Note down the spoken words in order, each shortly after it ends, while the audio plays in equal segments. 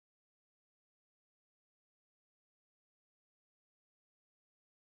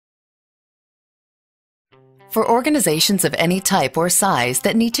For organizations of any type or size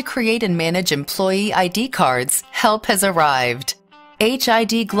that need to create and manage employee ID cards, help has arrived.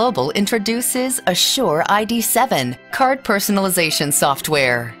 HID Global introduces Asure ID 7 card personalization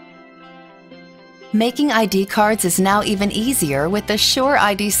software. Making ID cards is now even easier with Asure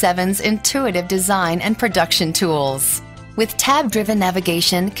ID 7's intuitive design and production tools. With tab-driven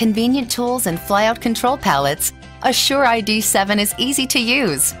navigation, convenient tools, and flyout control palettes, Asure ID 7 is easy to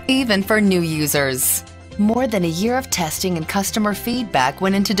use, even for new users. More than a year of testing and customer feedback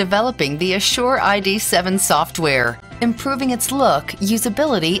went into developing the Asure ID 7 software, improving its look,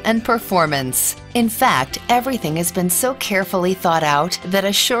 usability, and performance. In fact, everything has been so carefully thought out that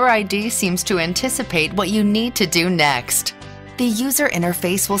Asure ID seems to anticipate what you need to do next. The user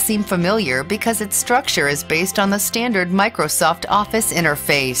interface will seem familiar because its structure is based on the standard Microsoft Office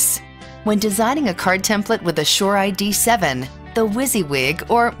interface. When designing a card template with Asure ID 7, the WYSIWYG,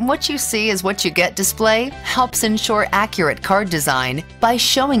 or what you see is what you get display, helps ensure accurate card design by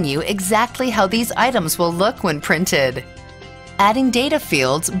showing you exactly how these items will look when printed. Adding data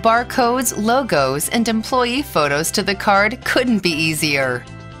fields, barcodes, logos, and employee photos to the card couldn't be easier.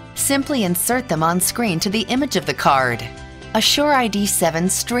 Simply insert them on screen to the image of the card. Asure ID 7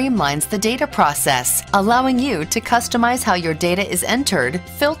 streamlines the data process, allowing you to customize how your data is entered,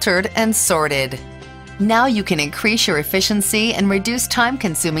 filtered, and sorted. Now you can increase your efficiency and reduce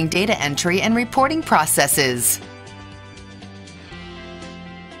time-consuming data entry and reporting processes.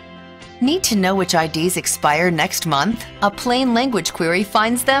 Need to know which IDs expire next month? A plain language query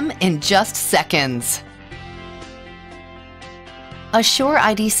finds them in just seconds. Asure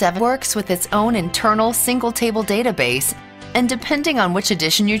ID 7 works with its own internal single-table database, and depending on which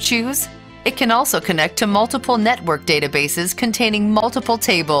edition you choose, it can also connect to multiple network databases containing multiple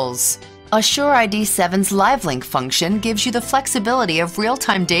tables. Asure ID 7's Live Link function gives you the flexibility of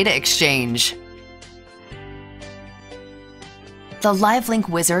real-time data exchange. The Live Link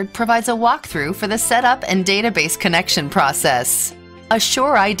wizard provides a walkthrough for the setup and database connection process.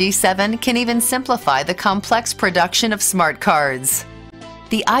 Asure ID 7 can even simplify the complex production of smart cards.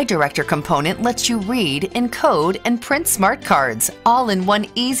 The iDIRECTOR component lets you read, encode, and print smart cards, all in one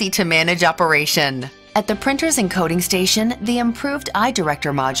easy-to-manage operation. At the printer's encoding station, the improved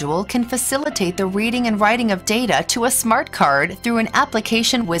iDIRECTOR module can facilitate the reading and writing of data to a smart card through an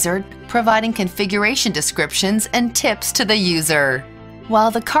application wizard, providing configuration descriptions and tips to the user. While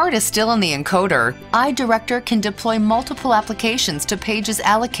the card is still in the encoder, iDIRECTOR can deploy multiple applications to pages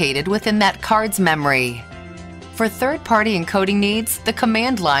allocated within that card's memory. For third-party encoding needs, the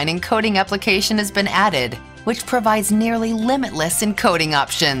command line encoding application has been added, which provides nearly limitless encoding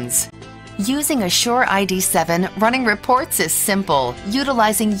options. Using Asure ID 7, running reports is simple,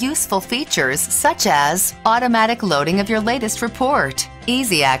 utilizing useful features such as automatic loading of your latest report,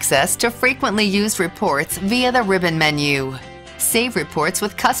 easy access to frequently used reports via the ribbon menu, save reports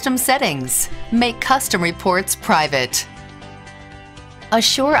with custom settings, make custom reports private.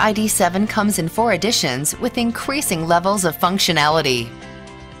 Asure ID 7 comes in 4 editions with increasing levels of functionality.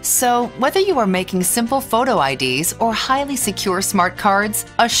 So, whether you are making simple photo IDs or highly secure smart cards,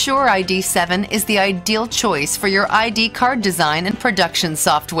 Asure ID 7 is the ideal choice for your ID card design and production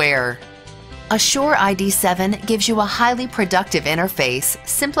software. Asure ID 7 gives you a highly productive interface,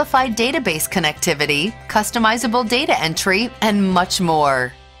 simplified database connectivity, customizable data entry, and much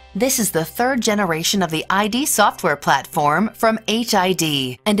more. This is the 3rd generation of the ID software platform from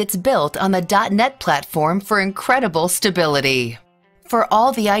HID, and it's built on the .NET platform for incredible stability. For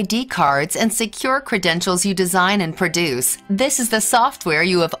all the ID cards and secure credentials you design and produce, this is the software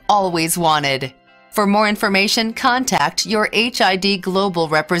you have always wanted. For more information, contact your HID Global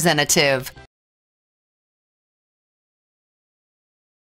representative